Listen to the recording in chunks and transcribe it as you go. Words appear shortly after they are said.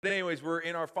But anyways, we're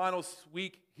in our final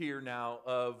week here now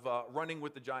of running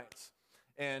with the Giants.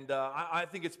 And I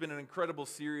think it's been an incredible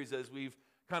series as we've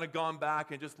kind of gone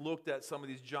back and just looked at some of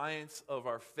these giants of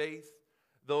our faith,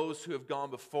 those who have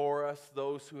gone before us,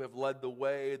 those who have led the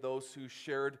way, those who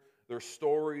shared their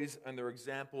stories and their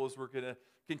examples. We're going to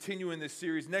continue in this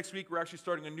series. Next week, we're actually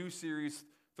starting a new series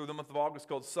through the month of August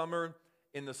called Summer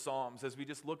in the Psalms, as we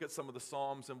just look at some of the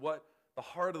Psalms and what the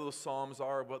heart of those Psalms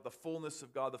are, about the fullness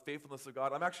of God, the faithfulness of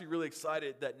God. I'm actually really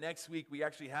excited that next week we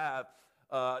actually have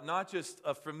not just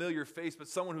a familiar face, but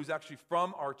someone who's actually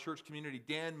from our church community,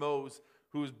 Dan Mose,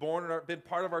 who was been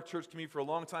part of our church community for a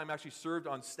long time, actually served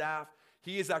on staff.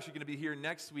 He is actually going to be here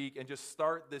next week and just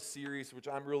start this series, which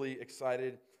I'm really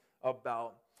excited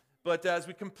about. But as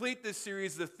we complete this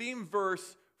series, the theme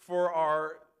verse for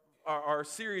our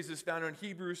series is found in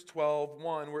Hebrews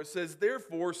 12:1, where it says,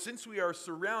 "Therefore, since we are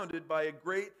surrounded by a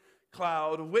great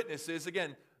cloud of witnesses,"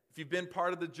 again, if you've been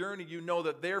part of the journey, you know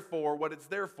that therefore, what it's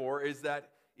there for is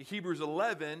that in Hebrews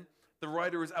 11, the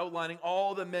writer is outlining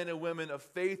all the men and women of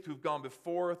faith who've gone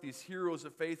before us, these heroes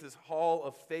of faith, this hall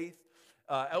of faith,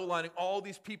 outlining all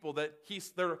these people that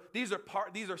these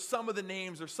are some of the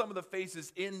names or some of the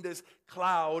faces in this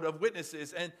cloud of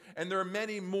witnesses, and there are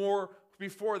many more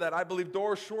before that. I believe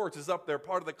Dora Schwartz is up there,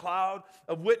 part of the cloud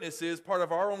of witnesses, part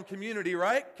of our own community,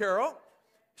 right, Carol?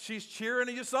 She's cheering,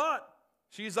 and you saw it.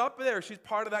 She's up there. She's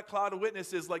part of that cloud of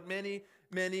witnesses like many,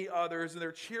 many others, and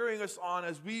they're cheering us on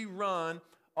as we run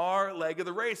our leg of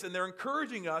the race, and they're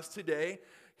encouraging us today.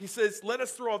 He says, let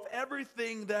us throw off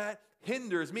everything that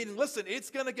hinders, meaning, listen,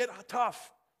 it's going to get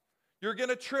tough. You're going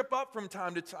to trip up from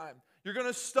time to time. You're going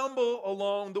to stumble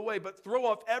along the way, but throw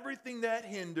off everything that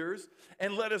hinders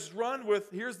and let us run with,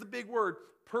 here's the big word,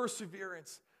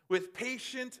 perseverance, with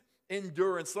patient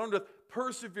endurance. Learn with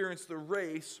perseverance the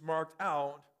race marked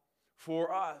out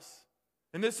for us.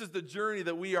 And this is the journey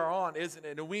that we are on, isn't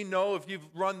it? And we know, if you've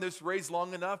run this race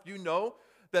long enough, you know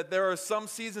that there are some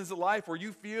seasons of life where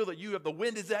you feel that the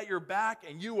wind is at your back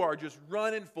and you are just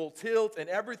running full tilt and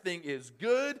everything is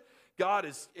good. God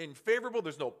is favorable.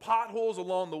 There's no potholes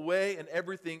along the way, and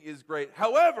everything is great.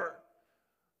 However,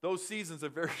 those seasons are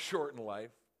very short in life.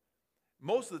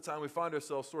 Most of the time, we find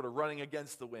ourselves sort of running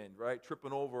against the wind, right?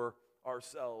 Tripping over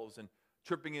ourselves and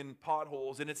tripping in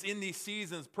potholes. And it's in these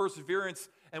seasons, perseverance,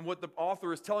 and what the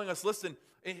author is telling us, listen,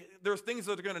 there's things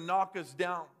that are going to knock us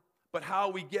down, but how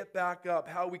we get back up,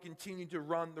 how we continue to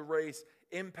run the race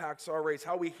impacts our race.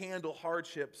 How we handle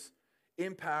hardships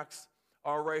impacts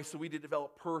our race. So we need to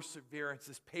develop perseverance,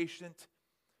 this patient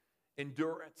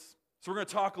endurance. So we're going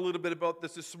to talk a little bit about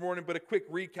this morning, but a quick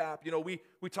recap. You know, we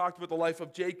talked about the life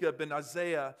of Jacob and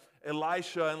Isaiah,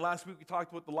 Elisha, and last week we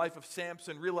talked about the life of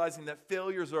Samson, realizing that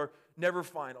failures are never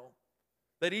final.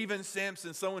 That even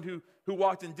Samson, someone who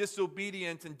walked in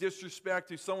disobedience and disrespect,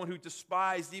 to someone who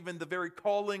despised even the very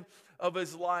calling of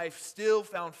his life, still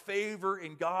found favor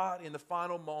in God in the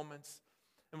final moments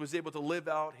and was able to live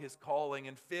out his calling.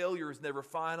 And failure is never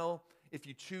final if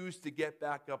you choose to get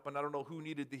back up. And I don't know who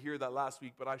needed to hear that last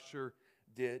week, but I sure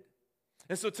did.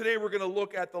 And so today we're going to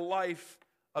look at the life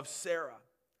of Sarah.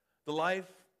 The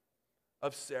life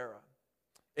of Sarah,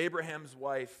 Abraham's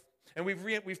wife. And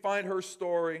we find her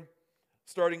story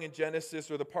starting in Genesis,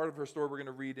 or the part of her story we're going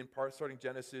to read in part starting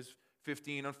Genesis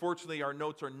 15. Unfortunately, our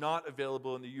notes are not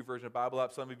available in the YouVersion Bible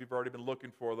app. Some of you have already been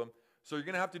looking for them. So you're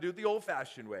going to have to do it the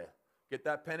old-fashioned way. Get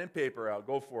that pen and paper out.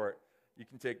 Go for it. You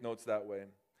can take notes that way.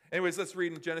 Anyways, let's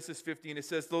read in Genesis 15. It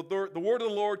says, the word of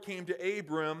the Lord came to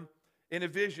Abram in a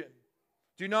vision.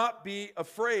 Do not be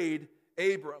afraid,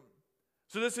 Abram.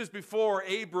 So this is before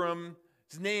Abram's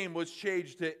name was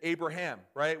changed to Abraham,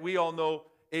 right? We all know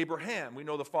Abraham. We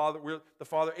know the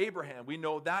father Abraham. We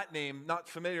know that name, not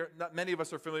many of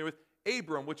us are familiar with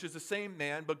Abram, which is the same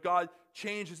man, but God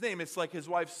changed his name. It's like his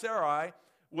wife Sarai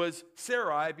was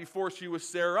Sarai before she was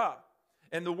Sarah.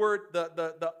 And the word,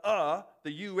 the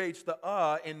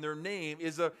in their name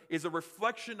is a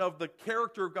reflection of the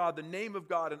character of God, the name of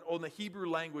God, and on the Hebrew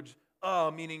language,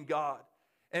 meaning God.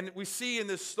 And we see in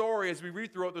this story, as we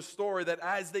read throughout the story, that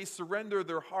as they surrender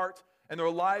their heart and their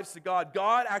lives to God,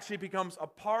 God actually becomes a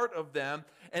part of them,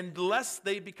 and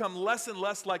they become less and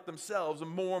less like themselves and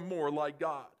more like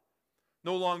God.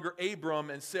 No longer Abram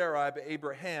and Sarai, but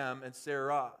Abraham and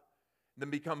Sarah. Then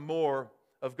become more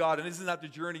of God. And isn't that the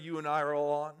journey you and I are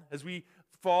all on? As we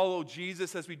follow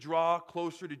Jesus, as we draw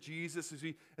closer to Jesus,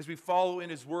 as we follow in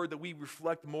His Word, that we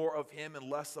reflect more of Him and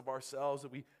less of ourselves,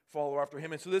 that we follow after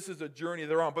Him. And so this is a journey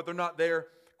they're on, but they're not there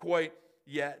quite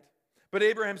yet. But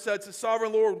Abraham said to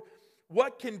Sovereign Lord,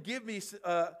 what can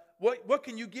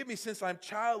you give me since I'm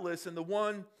childless, and the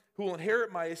one who will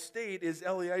inherit my estate is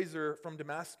Eliezer from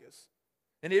Damascus?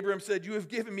 And Abraham said, you have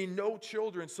given me no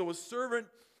children, so a servant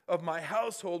of my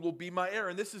household will be my heir.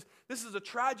 And this is a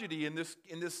tragedy this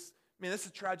is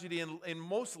a tragedy in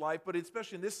most life, but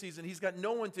especially in this season. He's got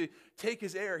no one to take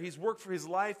his heir. He's worked for his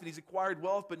life and he's acquired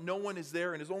wealth, but no one is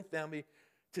there in his own family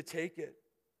to take it.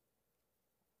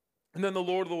 And then the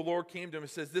Lord came to him and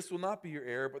says, this will not be your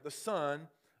heir, but a son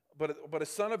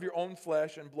of your own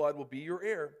flesh and blood will be your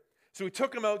heir. So he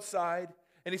took him outside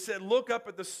and he said, look up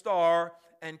at the star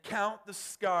and count the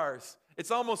stars.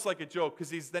 It's almost like a joke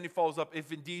because then he follows up,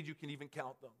 if indeed you can even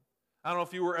count them. I don't know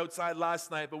if you were outside last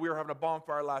night, but we were having a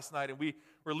bonfire last night, and we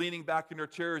were leaning back in our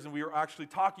chairs, and we were actually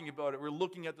talking about it. We were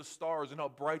looking at the stars and how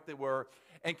bright they were.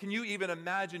 And can you even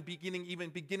imagine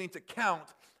beginning to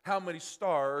count how many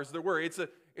stars there were? It's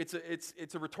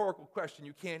a rhetorical question.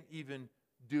 You can't even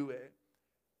do it.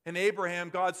 And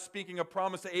Abraham, God's speaking a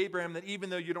promise to Abraham that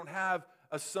even though you don't have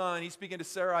a son, he's speaking to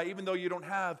Sarai, even though you don't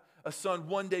have a son,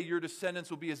 one day your descendants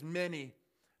will be as many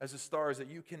as the stars that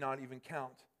you cannot even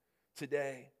count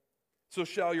today. So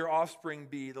shall your offspring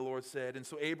be, the Lord said. And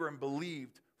so Abraham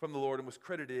believed from the Lord and was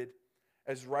credited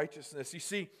as righteousness. You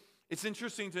see, it's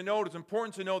interesting to note, it's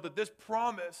important to note that this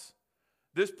promise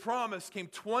came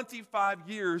 25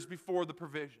 years before the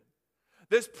provision.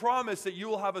 This promise that you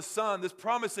will have a son, this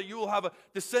promise that you will have a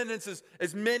descendants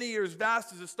as many or as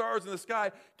vast as the stars in the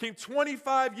sky, came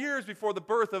 25 years before the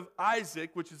birth of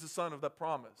Isaac, which is the son of that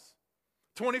promise.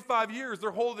 25 years,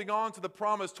 they're holding on to the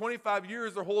promise. 25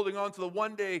 years, they're holding on to the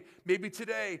one day, maybe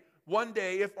today, one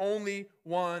day, if only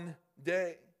one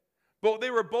day. But they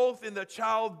were both in the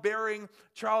childbearing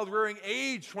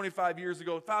age 25 years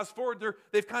ago. Fast forward,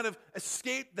 they've kind of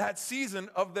escaped that season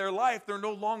of their life. They're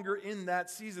no longer in that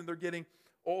season. They're getting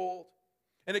old.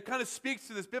 And it kind of speaks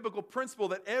to this biblical principle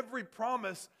that every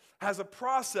promise has a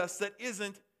process that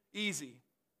isn't easy.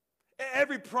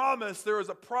 Every promise, there is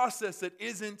a process that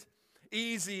isn't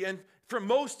easy. And for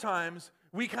most times,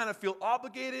 we kind of feel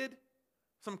obligated,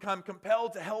 sometimes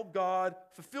compelled to help God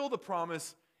fulfill the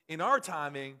promise in our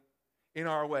timing, in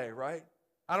our way, right?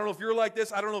 I don't know if you're like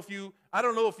this. I don't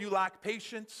know if you lack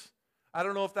patience. I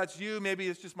don't know if that's you. Maybe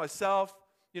it's just myself.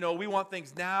 We want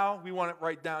things now. We want it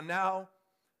right down now.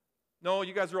 No,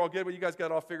 you guys are all good, but you guys got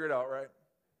it all figured out, right?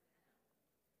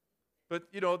 But,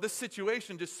 this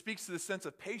situation just speaks to the sense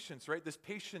of patience, right? This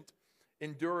patient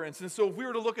endurance. And so if we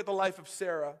were to look at the life of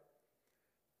Sarah,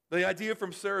 the idea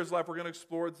from Sarah's life we're going to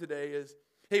explore today is,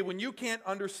 hey, when you can't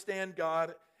understand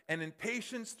God and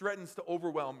impatience threatens to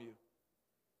overwhelm you,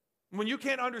 when you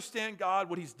can't understand God,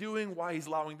 what he's doing, why he's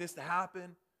allowing this to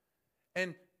happen,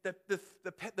 and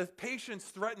the patience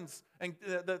threatens, and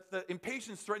the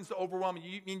impatience threatens to overwhelm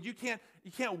you. You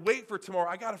can't wait for tomorrow.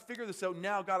 I got to figure this out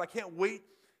now, God. I can't wait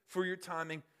for your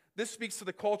timing. This speaks to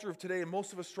the culture of today, and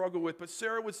most of us struggle with. But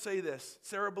Sarah would say this.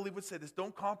 Sarah, I believe, would say this.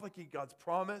 Don't complicate God's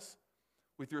promise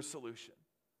with your solution.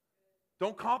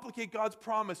 Don't complicate God's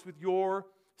promise with your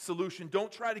solution.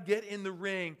 Don't try to get in the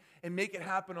ring and make it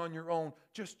happen on your own.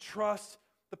 Just trust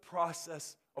the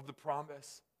process of the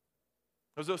promise.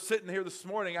 As I was sitting here this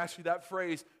morning, actually that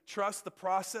phrase, trust the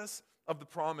process of the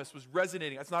promise, was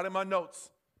resonating. That's not in my notes.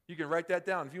 You can write that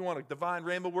down. If you want a divine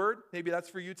rhema word, maybe that's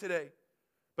for you today.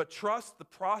 But trust the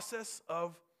process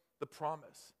of the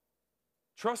promise.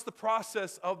 Trust the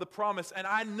process of the promise. And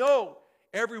I know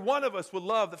every one of us would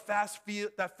love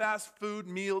that fast food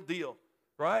meal deal,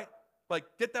 right? Like,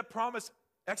 get that promise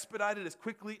expedited as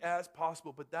quickly as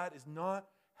possible. But that is not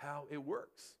how it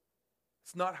works.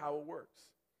 It's not how it works.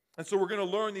 And so we're going to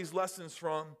learn these lessons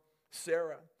from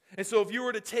Sarah. And so if you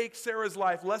were to take Sarah's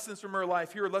life, lessons from her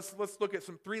life, here, let's look at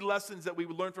 3 lessons that we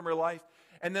would learn from her life.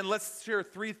 And then let's share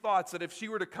 3 thoughts that if she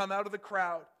were to come out of the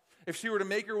crowd, if she were to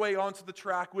make her way onto the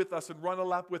track with us and run a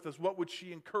lap with us, what would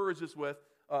she encourage us with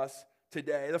us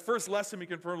today? The first lesson we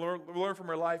can learn from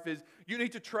her life is you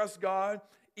need to trust God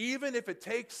even if it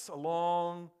takes a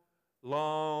long,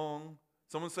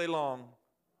 someone say long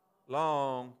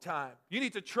time. You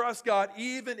need to trust God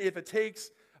even if it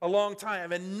takes a long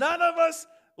time. And none of us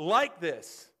like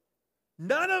this.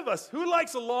 None of us. Who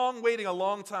likes waiting a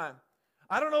long time?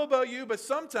 I don't know about you, but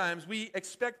sometimes we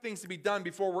expect things to be done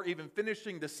before we're even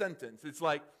finishing the sentence. It's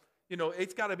like,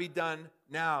 it's got to be done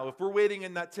now. If we're waiting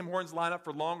in that Tim Hortons lineup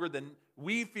for longer than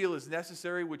we feel is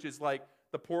necessary, which is like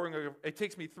the pouring of, it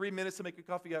takes me 3 minutes to make a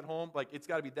coffee at home, like it's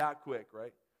got to be that quick,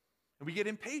 right? And we get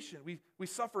impatient. We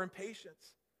suffer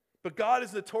impatience. But God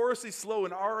is notoriously slow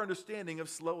in our understanding of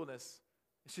slowness.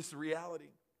 It's just a reality.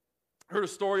 I heard a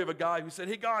story of a guy who said,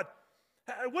 hey, God,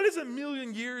 what is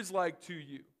 1,000,000 years like to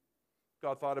you?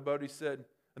 God thought about it. He said,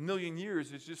 1,000,000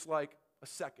 years is just like a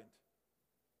second.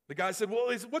 The guy said, well,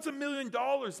 what's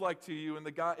 $1,000,000 like to you?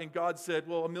 And God said,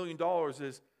 well,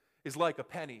 $1,000,000 is like a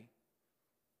penny.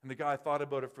 And the guy thought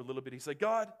about it for a little bit. He said,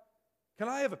 God, can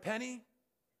I have a penny?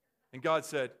 And God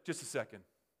said, just a second.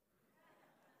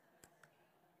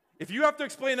 If you have to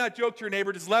explain that joke to your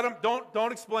neighbor, just let him,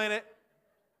 don't explain it.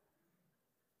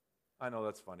 I know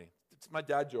that's funny. My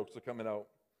dad jokes are coming out.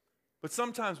 But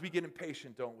sometimes we get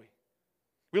impatient, don't we?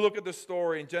 We look at the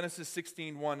story in Genesis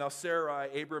 16:1. Now Sarai,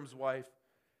 Abram's wife,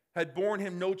 had borne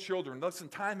him no children. Listen,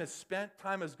 time has spent,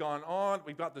 time has gone on.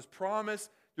 We've got this promise.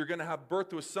 You're going to have birth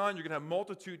to a son. You're going to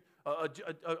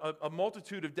have a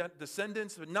multitude of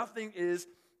descendants, but nothing is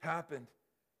happened.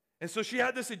 And so she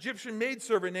had this Egyptian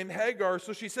maidservant named Hagar.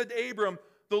 So she said to Abram,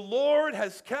 the Lord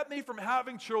has kept me from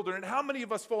having children. And how many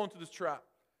of us fall into this trap?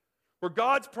 Where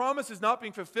God's promise is not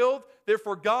being fulfilled,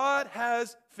 therefore God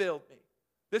has failed me.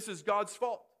 This is God's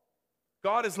fault.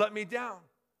 God has let me down.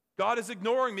 God is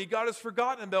ignoring me. God has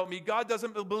forgotten about me. God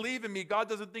doesn't believe in me. God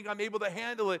doesn't think I'm able to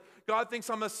handle it. God thinks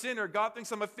I'm a sinner. God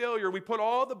thinks I'm a failure. We put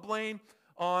all the blame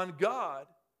on God.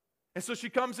 And so she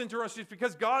comes into her, she's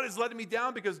because God is letting me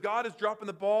down, because God is dropping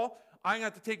the ball, I'm going to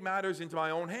have to take matters into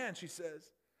my own hands, she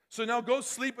says. So now go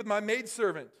sleep with my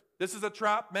maidservant. This is a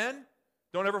trap, men.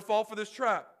 Don't ever fall for this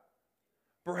trap.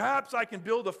 Perhaps I can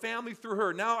build a family through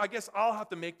her. Now I guess I'll have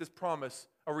to make this promise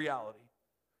a reality.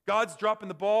 God's dropping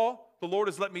the ball. The Lord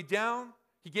has let me down.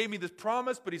 He gave me this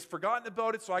promise, but he's forgotten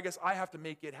about it, so I guess I have to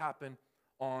make it happen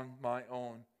on my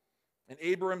own. And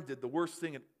Abram did the worst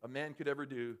thing a man could ever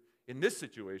do in this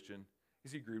situation,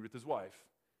 is he agreed with his wife.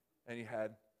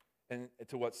 And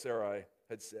to what Sarai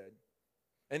had said.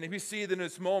 And we see that in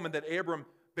this moment that Abram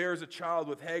bears a child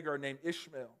with Hagar named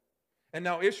Ishmael. And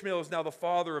now Ishmael is now the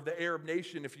father of the Arab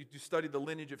nation, if you study the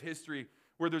lineage of history,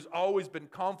 where there's always been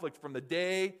conflict from the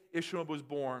day Ishmael was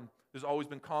born. There's always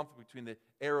been conflict between the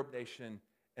Arab nation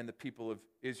and the people of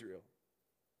Israel.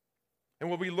 And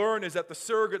what we learn is that the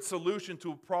surrogate solution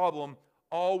to a problem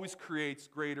always creates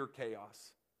greater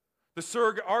chaos.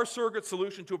 Our surrogate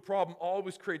solution to a problem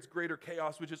always creates greater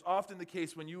chaos, which is often the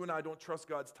case when you and I don't trust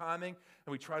God's timing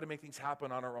and we try to make things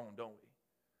happen on our own, don't we?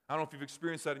 I don't know if you've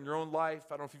experienced that in your own life.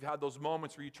 I don't know if you've had those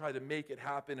moments where you try to make it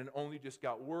happen and only just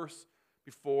got worse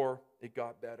before it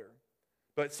got better.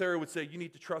 But Sarah would say, you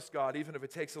need to trust God even if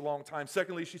it takes a long time.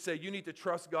 Secondly, she'd say, you need to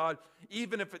trust God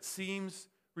even if it seems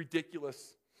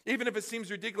ridiculous. Even if it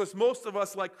seems ridiculous, most of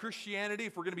us like Christianity,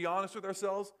 if we're going to be honest with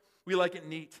ourselves, we like it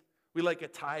neat. We like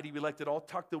it tidy. We like it all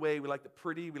tucked away. We like it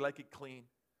pretty. We like it clean.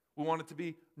 We want it to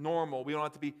be normal. We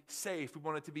want it to be safe. We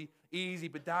want it to be easy.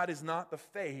 But that is not the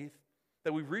faith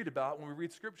that we read about when we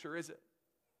read Scripture, is it?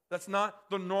 That's not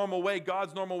the normal way.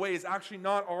 God's normal way is actually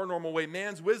not our normal way.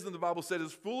 Man's wisdom, the Bible said,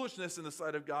 is foolishness in the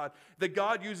sight of God. That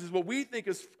God uses what we think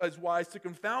is wise to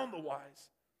confound the wise.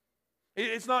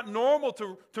 It's not normal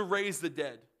to raise the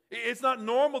dead. It's not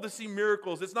normal to see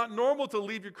miracles. It's not normal to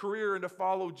leave your career and to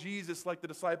follow Jesus like the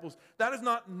disciples. That is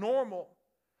not normal.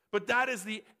 But that is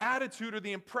the attitude or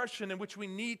the impression in which we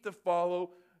need to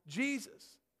follow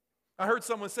Jesus. I heard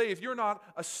someone say, if you're not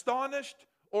astonished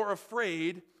or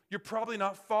afraid, you're probably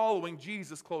not following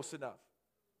Jesus close enough.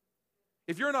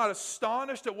 If you're not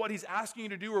astonished at what he's asking you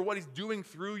to do or what he's doing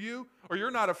through you, or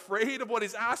you're not afraid of what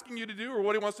he's asking you to do or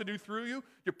what he wants to do through you,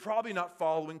 you're probably not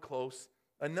following close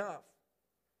enough.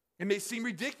 It may seem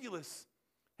ridiculous.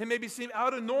 It may seem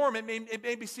out of norm. It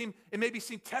may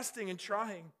seem testing and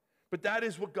trying. But that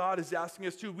is what God is asking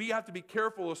us to. We have to be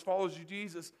careful as followers of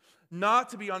Jesus not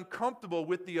to be uncomfortable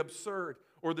with the absurd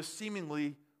or the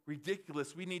seemingly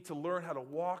ridiculous. We need to learn how to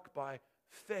walk by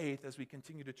faith as we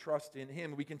continue to trust in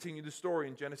him. We continue the story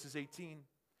in Genesis 18.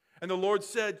 And the Lord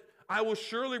said, I will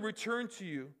surely return to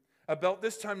you about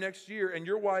this time next year, and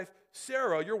your wife,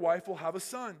 Sarah, your wife will have a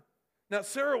son. Now,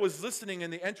 Sarah was listening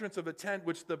in the entrance of the tent,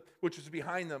 which was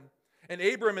behind them. And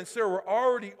Abram and Sarah were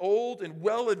already old and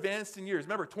well advanced in years.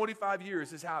 Remember, 25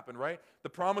 years has happened, right? The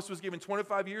promise was given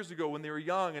 25 years ago when they were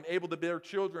young and able to bear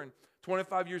children.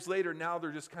 25 years later, now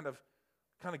they're just kind of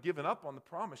given up on the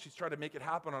promise. She's tried to make it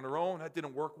happen on her own. That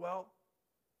didn't work well.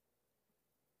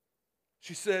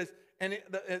 She says,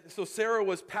 so Sarah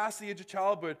was past the age of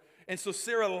childbirth. And so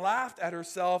Sarah laughed at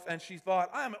herself and she thought,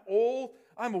 I'm old,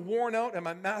 I'm worn out, and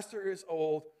my master is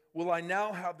old. Will I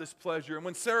now have this pleasure? And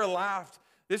when Sarah laughed,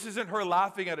 this isn't her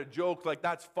laughing at a joke like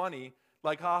that's funny,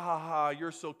 like ha ha ha,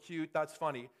 you're so cute, that's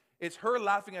funny. It's her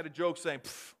laughing at a joke saying,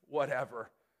 whatever.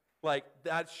 Like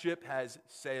that ship has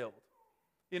sailed.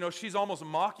 You know, she's almost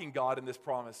mocking God in this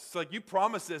promise. It's like, you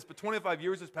promised this, but 25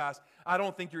 years has passed. I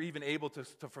don't think you're even able to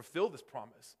fulfill this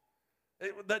promise.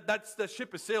 The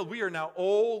ship has sailed. We are now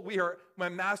old. My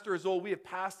master is old. We have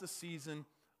passed the season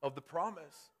of the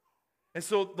promise. And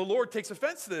so the Lord takes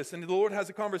offense to this, and the Lord has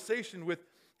a conversation with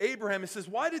Abraham, it says,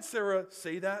 why did Sarah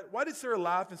say that? Why did Sarah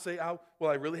laugh and say, oh, will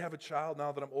I really have a child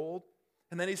now that I'm old?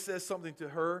 And then he says something to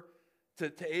her,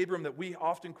 to Abram, that we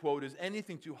often quote, is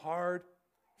anything too hard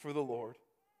for the Lord?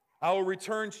 I will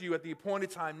return to you at the appointed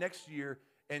time next year,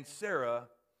 and Sarah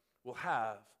will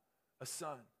have a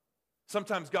son.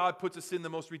 Sometimes God puts us in the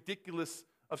most ridiculous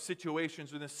of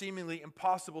situations, or the seemingly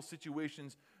impossible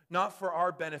situations, not for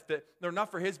our benefit, no,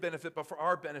 not for his benefit, but for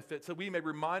our benefit, so we may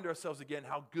remind ourselves again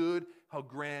how good, how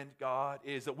grand God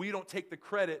is, that we don't take the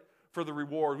credit for the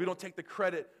reward, we don't take the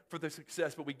credit for the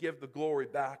success, but we give the glory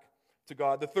back to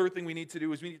God. The third thing we need to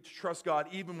do is we need to trust God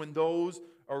even when those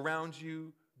around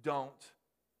you don't.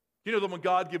 You know that when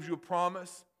God gives you a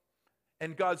promise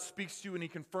and God speaks to you and he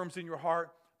confirms in your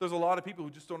heart, there's a lot of people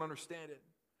who just don't understand it.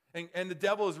 And the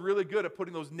devil is really good at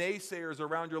putting those naysayers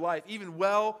around your life, even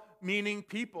well-meaning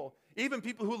people, even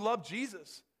people who love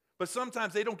Jesus. But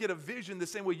sometimes they don't get a vision the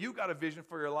same way you got a vision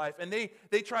for your life. And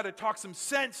they try to talk some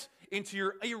sense into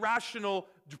your irrational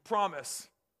promise.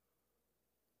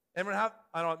 Anyone have?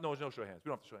 I don't know, no show of hands. We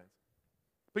don't have to show hands.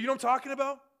 But you know what I'm talking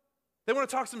about? They want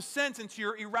to talk some sense into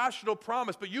your irrational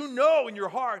promise, but you know in your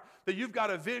heart that you've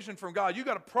got a vision from God. You've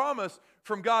got a promise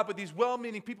from God, but these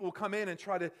well-meaning people will come in and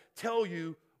try to tell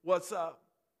you what's up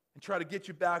and try to get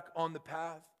you back on the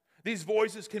path. These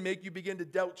voices can make you begin to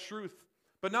doubt truth,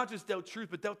 but not just doubt truth,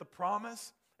 but doubt the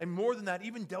promise, and more than that,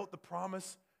 even doubt the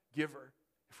promise giver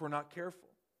if we're not careful.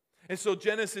 And so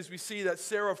Genesis, we see that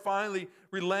Sarah finally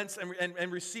relents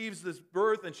and receives this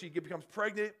birth, and she becomes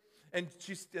pregnant. And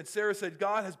Sarah said,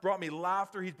 God has brought me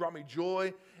laughter, he's brought me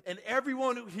joy. And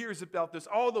everyone who hears about this,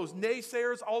 all those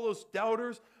naysayers, all those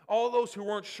doubters, all those who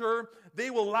weren't sure, they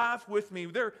will laugh with me.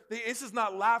 This is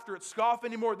not laughter at scoff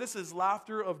anymore. This is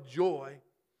laughter of joy.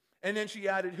 And then she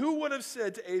added, who would have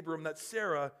said to Abram that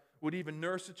Sarah would even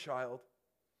nurse a child?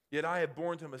 Yet I have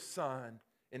borne him a son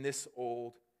in this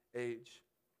old age.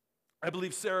 I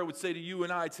believe Sarah would say to you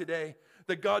and I today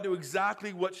that God knew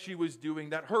exactly what she was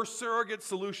doing, that her surrogate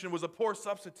solution was a poor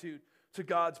substitute to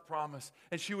God's promise.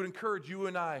 And she would encourage you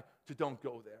and I to don't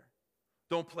go there.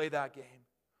 Don't play that game.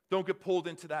 Don't get pulled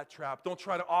into that trap. Don't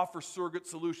try to offer surrogate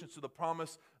solutions to the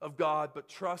promise of God, but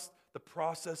trust the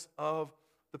process of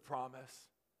the promise.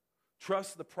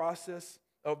 Trust the process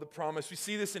of the promise. We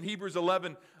see this in Hebrews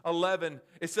 11:11.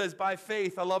 It says, by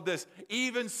faith, I love this,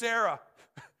 even Sarah.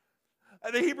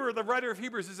 The writer of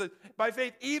Hebrews says, by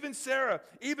faith, even Sarah,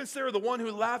 the one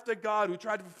who laughed at God, who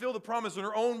tried to fulfill the promise in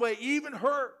her own way, even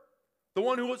her, the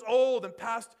one who was old and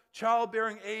past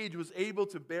childbearing age, was able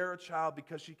to bear a child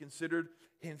because she considered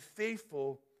him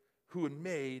faithful who had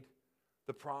made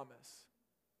the promise.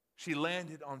 She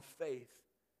landed on faith,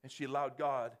 and she allowed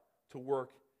God to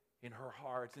work in her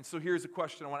heart. And so here's a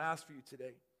question I want to ask for you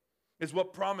today, is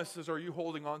what promises are you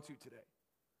holding on to today?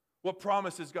 What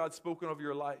promise has God spoken over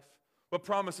your life? What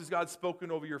promise has God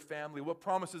spoken over your family? What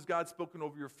promise has God spoken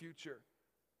over your future?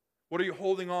 What are you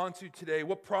holding on to today?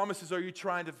 What promises are you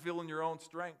trying to fill in your own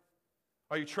strength?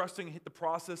 Are you trusting the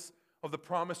process of the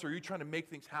promise, or are you trying to make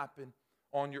things happen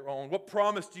on your own? What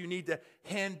promise do you need to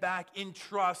hand back in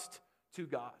trust to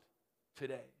God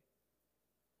today?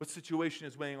 What situation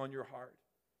is weighing on your heart?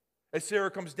 As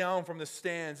Sarah comes down from the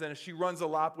stands and as she runs a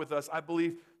lap with us, I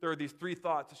believe there are these three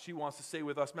thoughts that she wants to say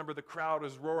with us. Remember, the crowd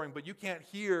is roaring, but you can't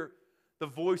hear the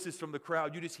voices from the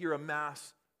crowd. You just hear a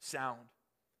mass sound.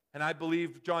 And I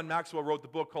believe John Maxwell wrote the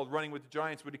book called Running with the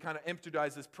Giants, but he kind of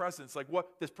emphasized this premise, like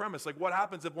what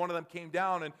happens if one of them came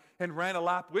down and ran a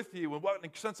lap with you, and what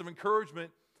sense of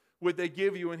encouragement would they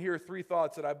give you? And here are three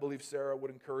thoughts that I believe Sarah would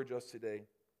encourage us today.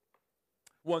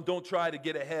 One, don't try to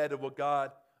get ahead of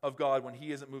God when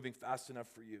he isn't moving fast enough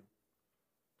for you.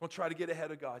 Don't try to get ahead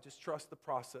of God. Just trust the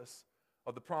process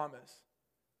of the promise.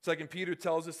 2 Peter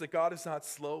tells us that God is not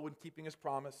slow in keeping his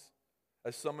promise,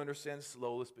 as some understand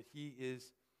slowness, but he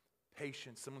is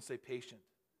patient. Someone say patient.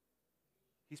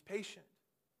 He's patient.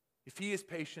 If he is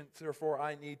patient, therefore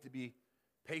I need to be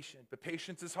patient. But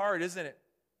patience is hard, isn't it?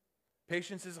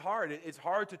 Patience is hard. It's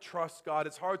hard to trust God.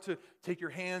 It's hard to take your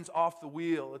hands off the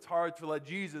wheel. It's hard to let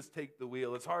Jesus take the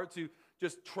wheel. It's hard to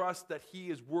just trust that he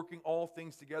is working all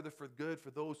things together for good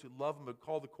for those who love him and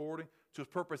called according to his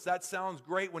purpose. That sounds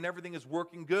great when everything is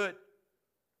working good.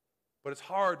 But it's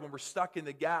hard when we're stuck in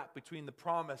the gap between the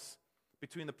promise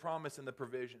and the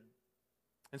provision.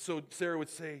 And so Sarah would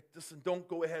say, listen, don't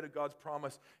go ahead of God's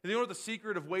promise. And you know what the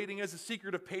secret of waiting is? The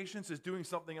secret of patience is doing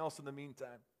something else in the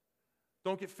meantime.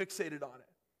 Don't get fixated on it.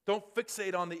 Don't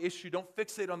fixate on the issue. Don't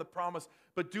fixate on the promise,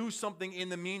 but do something in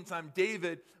the meantime.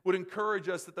 David would encourage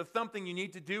us that the something you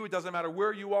need to do, it doesn't matter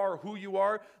where you are or who you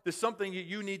are, the something that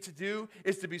you need to do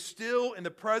is to be still in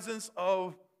the presence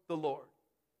of the Lord.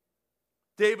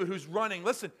 David who's running.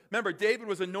 Listen, remember, David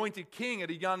was anointed king at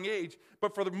a young age,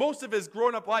 but for the most of his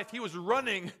grown-up life, he was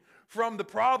running from the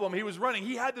problem. He was running.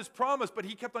 He had this promise, but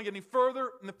he kept on getting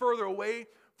further and further away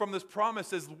from this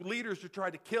promise as leaders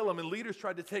tried to kill him and leaders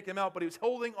tried to take him out, but he was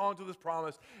holding on to this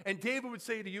promise. And David would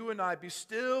say to you and I, be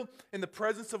still in the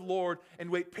presence of the Lord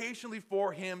and wait patiently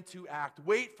for him to act.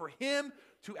 Wait for him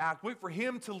to act. Wait for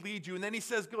him to lead you. And then he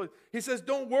says,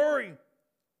 don't worry.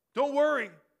 Don't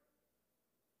worry.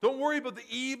 Don't worry about the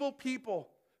evil people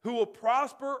who will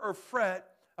prosper or fret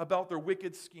about their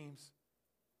wicked schemes.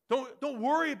 Don't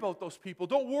worry about those people.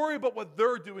 Don't worry about what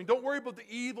they're doing. Don't worry about the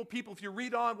evil people. If you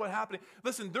read on what's happening,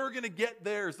 listen, they're going to get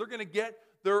theirs. They're going to get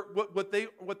their what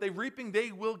they're reaping.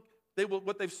 They will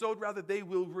what they've sowed. Rather, they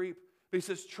will reap. But he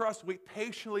says, trust, wait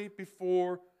patiently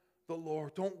before the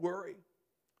Lord. Don't worry.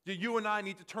 You and I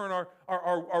need to turn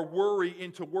our worry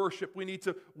into worship. We need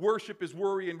to worship his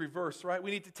worry in reverse, right? We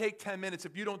need to take 10 minutes.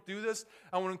 If you don't do this,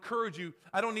 I want to encourage you.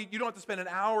 You don't have to spend an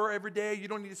hour every day. You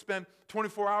don't need to spend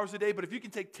 24 hours a day. But if you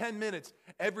can take 10 minutes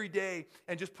every day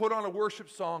and just put on a worship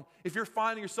song, if you're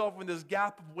finding yourself in this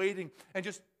gap of waiting and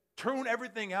just tune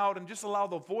everything out and just allow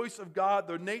the voice of God,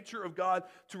 the nature of God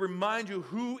to remind you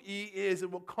who he is.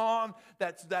 It will calm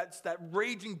that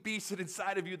raging beast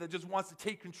inside of you that just wants to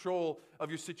take control of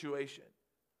your situation.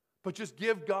 But just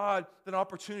give God an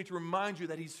opportunity to remind you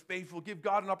that he's faithful. Give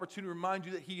God an opportunity to remind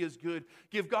you that he is good.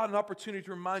 Give God an opportunity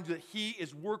to remind you that he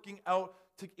is working out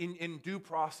in due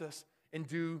process, in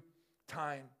due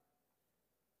time.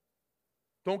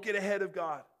 Don't get ahead of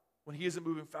God when he isn't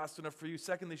moving fast enough for you.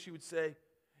 Secondly, she would say,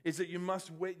 is that you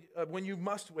must wait. When you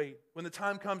must wait, when the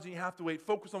time comes and you have to wait,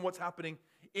 focus on what's happening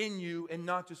in you and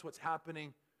not just what's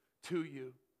happening to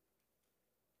you.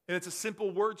 And it's a simple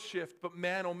word shift, but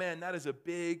man, oh man, that is a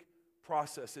big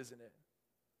process, isn't it?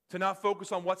 To not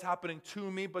focus on what's happening to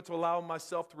me, but to allow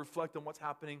myself to reflect on what's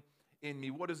happening in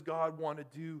me. What does God want to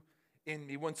do in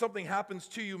me? When something happens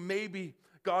to you, maybe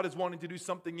God is wanting to do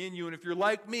something in you. And if you're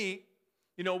like me,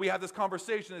 we have this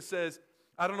conversation that says,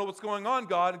 I don't know what's going on,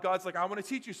 God. And God's like, I want to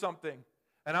teach you something.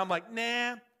 And I'm like,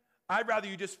 nah, I'd rather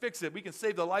you just fix it. We can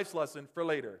save the life's lesson for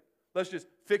later. Let's just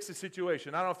fix the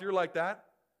situation. I don't know if you're like that.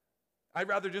 I'd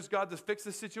rather just God to fix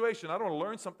the situation. I don't want to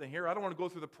learn something here. I don't want to go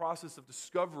through the process of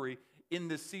discovery in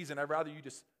this season. I'd rather you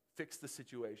just fix the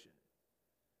situation.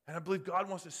 And I believe God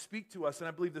wants to speak to us. And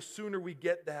I believe the sooner we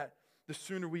get that, the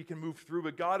sooner we can move through.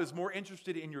 But God is more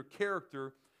interested in your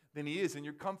character than he is in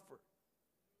your comfort.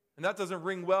 And that doesn't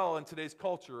ring well in today's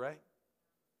culture, right?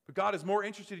 But God is more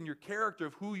interested in your character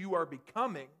of who you are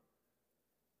becoming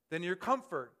than your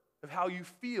comfort of how you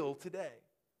feel today.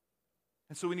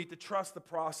 And so we need to trust the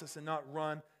process and not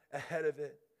run ahead of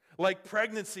it. Like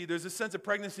pregnancy, there's a sense of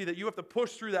pregnancy that you have to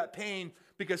push through that pain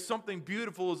because something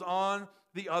beautiful is on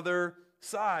the other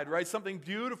side, right? Something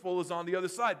beautiful is on the other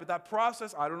side. But that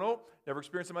process, I don't know, never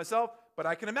experienced it myself, but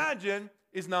I can imagine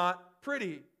is not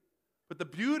pretty. But the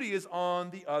beauty is on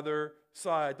the other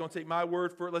side. Don't take my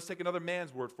word for it. Let's take another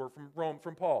man's word for it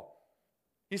from Paul.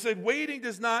 He said, waiting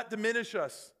does not diminish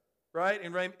us, right?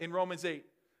 In Romans 8.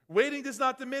 Waiting does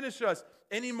not diminish us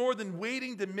any more than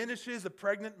waiting diminishes a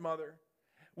pregnant mother.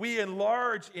 We are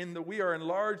enlarged in the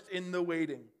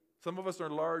waiting. Some of us are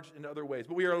enlarged in other ways,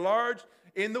 but we are enlarged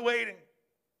in the waiting.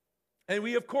 And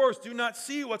we, of course, do not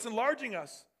see what's enlarging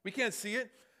us. We can't see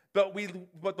it, but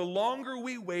the longer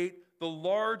we wait, the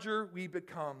larger we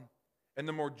become, and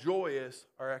the more joyous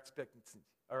our expectancy.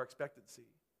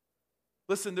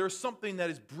 Listen, there's something that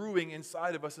is brewing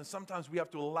inside of us, and sometimes we have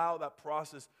to allow that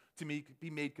process to be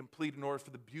made complete in order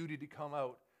for the beauty to come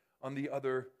out on the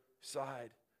other side.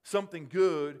 Something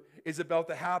good is about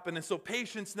to happen, and so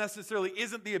patience necessarily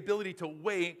isn't the ability to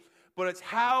wait, but it's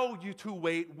how you to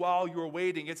wait while you're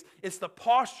waiting. It's the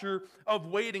posture of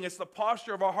waiting. It's the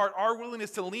posture of our heart, our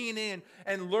willingness to lean in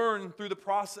and learn through the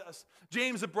process.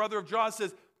 James, the brother of John,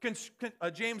 says,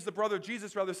 James, the brother of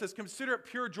Jesus, says, consider it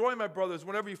pure joy, my brothers,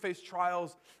 whenever you face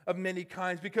trials of many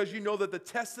kinds, because you know that the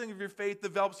testing of your faith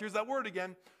develops, here's that word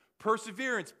again,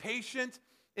 perseverance, patient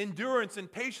endurance,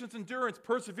 and patience, endurance,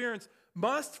 perseverance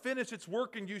must finish its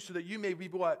work in you so that you may be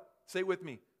what? Say it with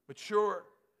me, mature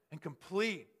and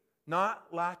complete, not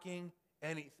lacking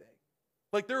anything.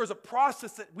 Like there is a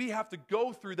process that we have to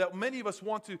go through that many of us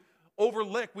want to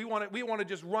overlook. We want to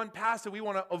just run past it. We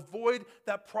want to avoid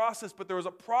that process. But there is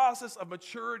a process of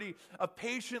maturity, of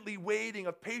patiently waiting,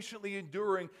 of patiently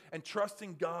enduring, and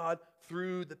trusting God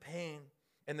through the pain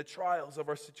and the trials of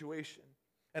our situation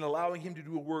and allowing him to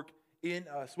do a work in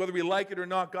us. Whether we like it or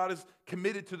not, God is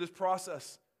committed to this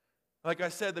process. Like I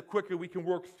said, the quicker we can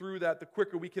work through that, the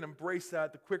quicker we can embrace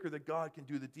that, the quicker that God can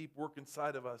do the deep work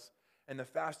inside of us, and the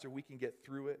faster we can get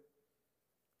through it.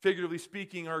 Figuratively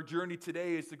speaking, our journey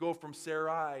today is to go from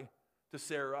Sarai to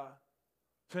Sarah.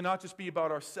 To not just be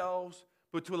about ourselves,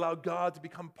 but to allow God to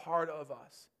become part of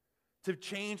us. To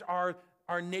change our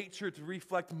nature to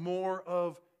reflect more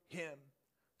of Him.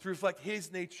 To reflect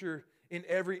His nature in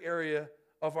every area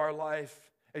of our life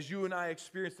as you and I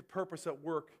experience the purpose at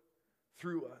work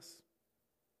through us.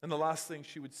 And the last thing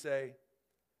she would say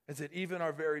is that even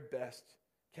our very best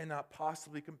cannot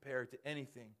possibly compare to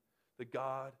anything that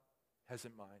God has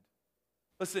in mind.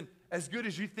 Listen, as good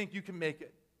as you think you can make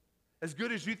it, as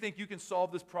good as you think you can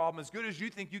solve this problem, as good as you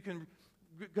think you can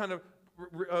kind of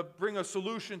bring a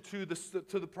solution to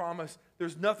the promise,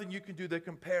 there's nothing you can do that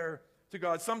compare to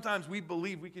God. Sometimes we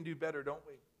believe we can do better, don't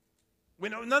we?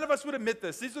 None of us would admit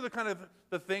this. These are the kind of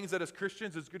the things that as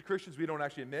Christians, as good Christians, we don't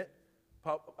actually admit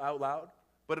out loud.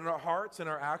 But in our hearts and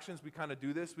our actions, we kind of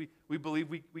do this. We believe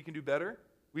we can do better.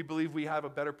 We believe we have a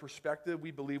better perspective.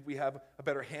 We believe we have a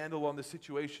better handle on the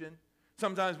situation.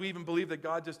 Sometimes we even believe that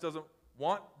God just doesn't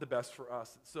want the best for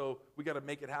us. So we got to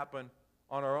make it happen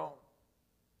on our own.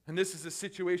 And this is a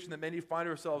situation that many find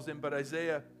ourselves in. But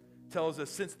Isaiah tells us,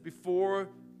 since before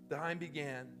time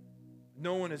began,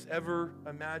 no one has ever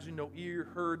imagined, no ear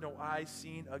heard, no eye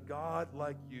seen a God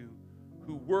like you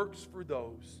who works for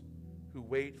those who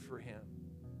wait for Him.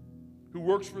 Who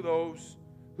works for those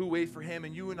who wait for Him.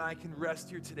 And you and I can rest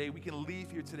here today. We can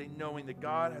leave here today knowing that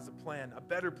God has a plan, a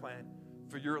better plan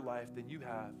for your life than you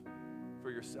have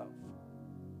for yourself.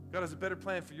 God has a better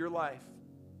plan for your life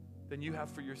than you have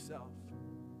for yourself.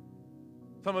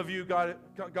 Some of you, God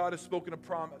has spoken a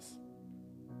promise.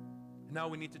 And now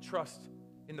we need to trust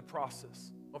in the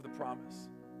process of the promise.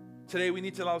 Today we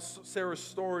need to allow Sarah's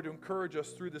story to encourage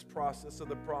us through this process of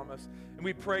the promise. And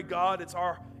we pray, God,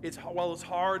 while it's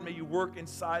hard, may you work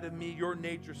inside of me your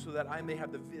nature so that I may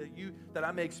have that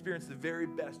I may experience the very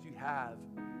best you have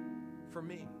for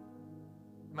me.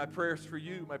 My prayers for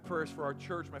you, my prayers for our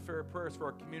church, my prayers for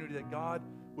our community, that God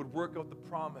would work out the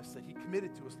promise that He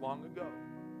committed to us long ago.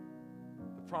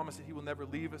 The promise that He will never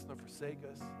leave us nor forsake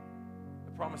us.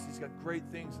 The promise He's got great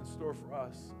things in store for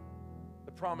us.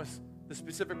 The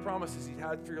specific promises He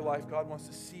had for your life, God wants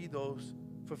to see those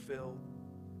fulfilled.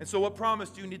 And so what promise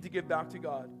do you need to give back to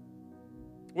God?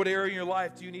 What area in your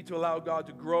life do you need to allow God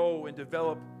to grow and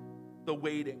develop the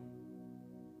waiting?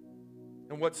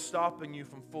 And what's stopping you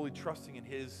from fully trusting in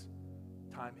His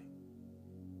timing?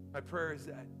 My prayer is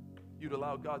that you'd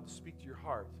allow God to speak to your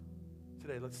heart.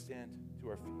 Today, let's stand to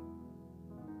our feet.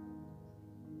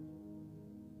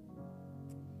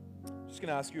 I'm just going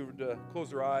to ask you to close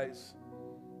your eyes.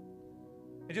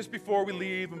 And just before we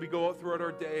leave and we go out throughout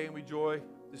our day and we enjoy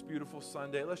this beautiful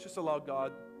Sunday, let's just allow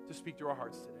God to speak to our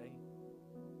hearts today.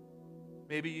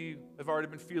 Maybe you have already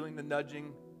been feeling the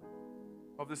nudging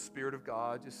of the Spirit of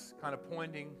God, just kind of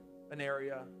pointing an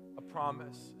area, a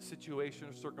promise, a situation,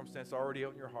 or circumstance already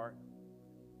out in your heart.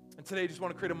 And today, I just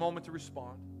want to create a moment to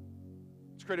respond.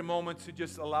 Just create a moment to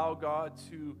just allow God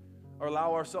to, or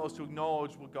allow ourselves to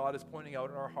acknowledge what God is pointing out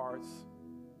in our hearts.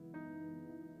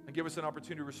 And give us an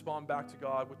opportunity to respond back to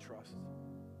God with trust.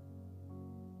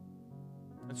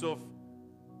 And so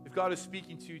if God is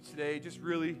speaking to you today, just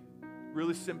really,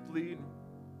 really simply,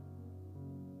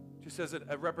 just as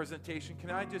a representation,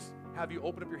 can I just have you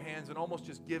open up your hands and almost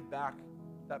just give back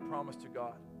that promise to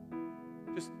God?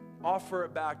 Just offer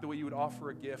it back the way you would offer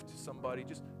a gift to somebody.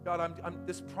 Just, God, I'm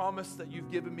this promise that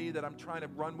you've given me that I'm trying to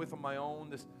run with on my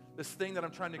own, this thing that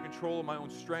I'm trying to control in my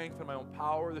own strength and my own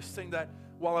power, this thing that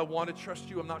while I want to trust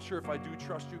you, I'm not sure if I do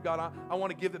trust you. God, I want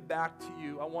to give it back to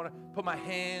you. I want to put my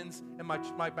hands and my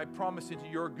promise into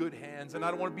your good hands. And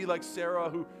I don't want to be like Sarah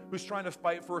who's trying to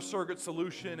fight for a surrogate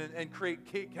solution and create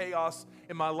chaos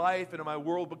in my life and in my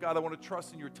world. But God, I want to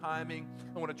trust in your timing.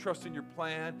 I want to trust in your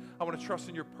plan. I want to trust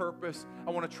in your purpose. I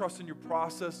want to trust in your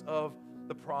process of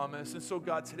the promise. And so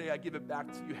God, today I give it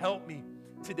back to you. Help me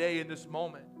today in this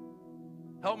moment.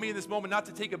 Help me in this moment not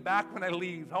to take it back when I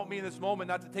leave. Help me in this moment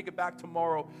not to take it back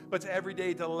tomorrow, but to every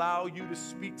day to allow you to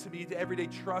speak to me, to every day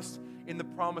trust in the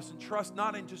promise, and trust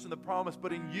not just in the promise,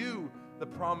 but in you, the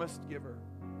promised giver.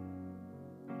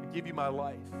 I give you my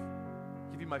life.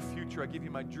 I give you my future. I give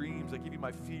you my dreams. I give you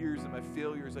my fears and my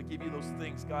failures. I give you those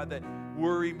things, God, that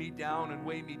worry me down and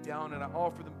weigh me down, and I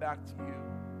offer them back to you.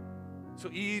 So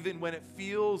even when it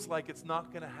feels like it's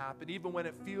not going to happen, even when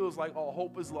it feels like all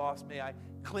hope is lost, may I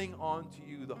cling on to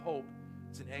you. The hope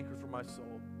is an anchor for my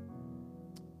soul.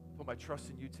 Put my trust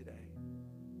in you today.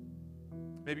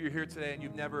 Maybe you're here today and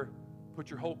you've never put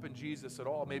your hope in Jesus at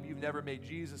all. Maybe you've never made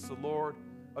Jesus the Lord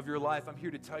of your life, I'm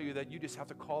here to tell you that you just have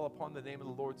to call upon the name of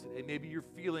the Lord today. Maybe you're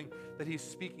feeling that He's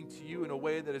speaking to you in a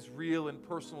way that is real and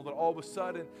personal, that all of a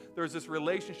sudden there's this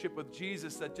relationship with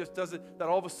Jesus that just doesn't, that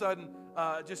all of a sudden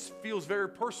just feels very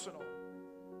personal.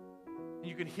 And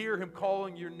you can hear Him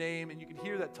calling your name, and you can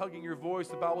hear that tugging your voice.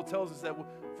 The Bible tells us that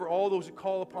for all those who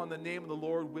call upon the name of the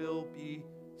Lord will be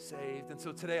saved. And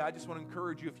so today I just want to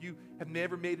encourage you, if you have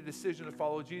never made a decision to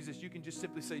follow Jesus, you can just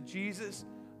simply say, Jesus,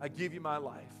 I give you my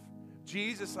life.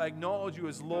 Jesus, I acknowledge you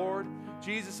as Lord.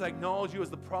 Jesus, I acknowledge you as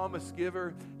the promise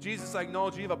giver. Jesus, I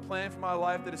acknowledge you have a plan for my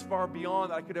life that is far beyond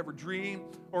that I could ever dream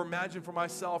or imagine for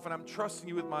myself, and I'm trusting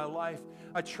you with my life.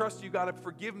 I trust you, God, to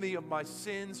forgive me of my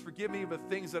sins, forgive me of the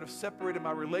things that have separated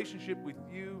my relationship with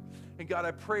you. And God,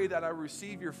 I pray that I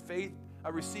receive your faith, I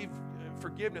receive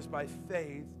forgiveness by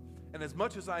faith. And as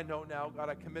much as I know now, God,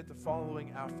 I commit to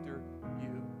following after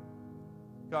you.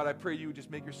 God, I pray you would just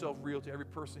make yourself real to every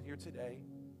person here today.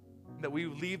 And that we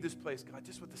would leave this place, God,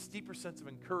 just with a steeper sense of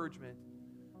encouragement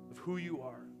of who you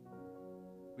are.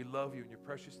 We love you in your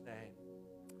precious name.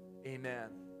 Amen.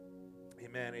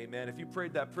 Amen. Amen. If you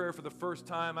prayed that prayer for the first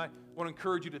time, I want to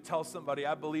encourage you to tell somebody.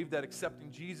 I believe that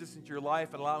accepting Jesus into your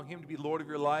life and allowing Him to be Lord of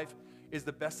your life is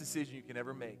the best decision you can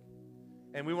ever make.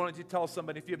 And we wanted you to tell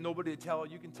somebody. If you have nobody to tell,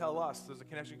 you can tell us. There's a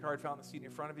connection card found in the seat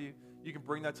in front of you. You can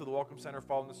bring that to the Welcome Center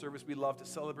following the service. We love to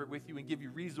celebrate with you and give you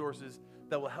resources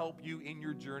that will help you in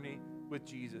your journey with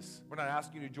Jesus. We're not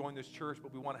asking you to join this church,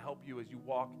 but we want to help you as you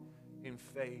walk in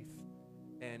faith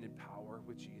and in power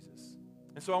with Jesus.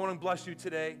 And so I want to bless you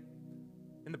today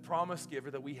in the promise giver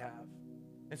that we have.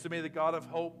 And so may the God of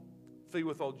hope fill you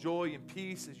with all joy and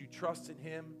peace as you trust in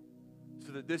Him,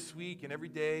 so that this week and every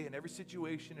day and every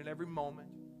situation and every moment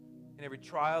and every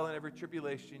trial and every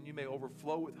tribulation, you may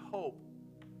overflow with hope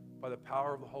by the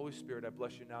power of the Holy Spirit. I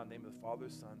bless you now in the name of the Father,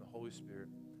 the Son, and the Holy Spirit.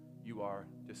 You are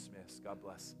dismissed. God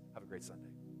bless. Have a great Sunday.